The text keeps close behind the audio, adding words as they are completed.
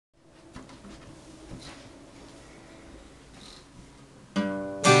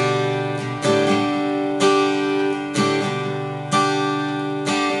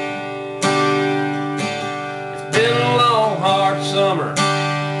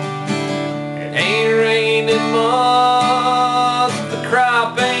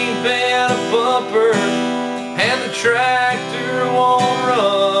tractor won't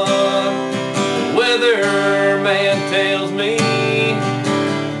run. The weatherman tells me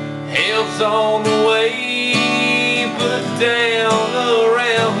help's on the way, but down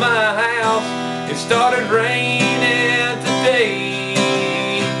around my house it started raining today.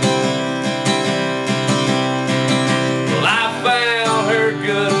 Well, I found her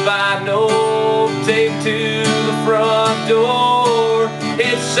goodbye note taped to the front door.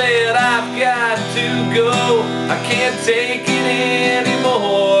 It said, I've got to go, I can't take it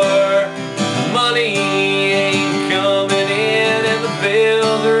anymore. The money ain't coming in and the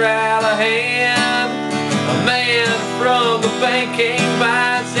bills are out of hand. A man from the bank came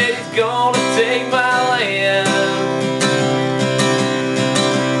by and said he's gonna take my land.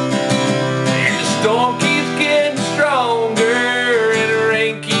 And the storm keeps getting stronger and the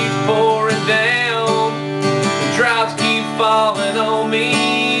rain keeps pouring down. The drops keep falling on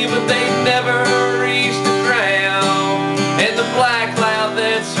me, but they never reach the ground. And the black cloud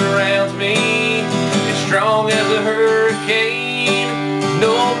that surrounds me is strong as a hurricane.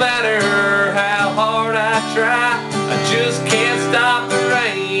 No matter how hard I try, I just can't stop the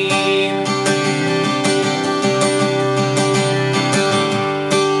rain.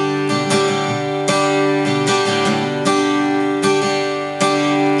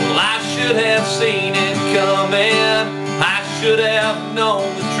 Well, I should have seen it coming, I should have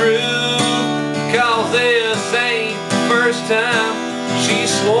known the truth, 'cause this ain't the first time she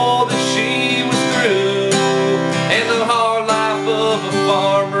swore that she was through. And the hard life of a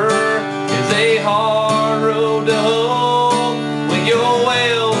farmer is a hard road to hoe, when your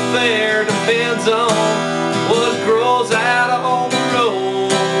welfare depends on what grows out on the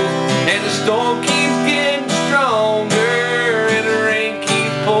road. And the storm keeps getting stronger and the rain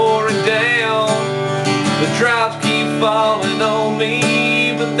keeps pouring down. The drops keep falling on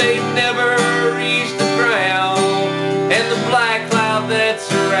me, but they never reach the ground. And the black cloud that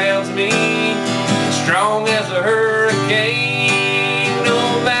surrounds me is strong as a hurricane. No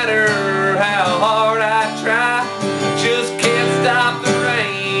matter how hard I try, I just can't stop the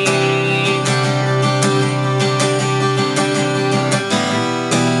rain.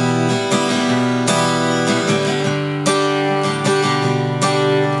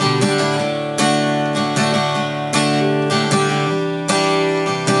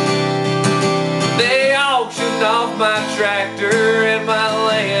 They auctioned off my tractor and my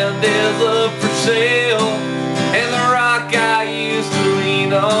land is up for sale. And the rock I used to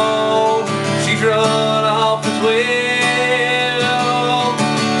lean on, she's run off as well.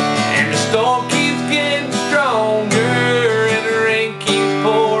 And the storm keeps getting stronger and the rain keeps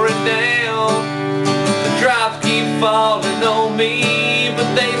pouring down. The drops keep falling on me, but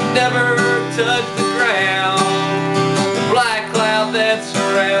they never touch the ground. The black cloud that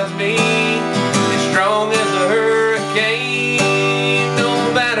surrounds me is strong as a hurricane. No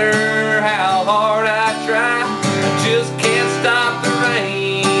matter how hard I try, I just can't stop the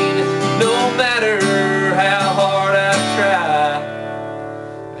rain. No matter how hard I try,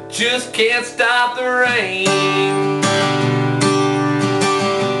 I just can't stop the rain.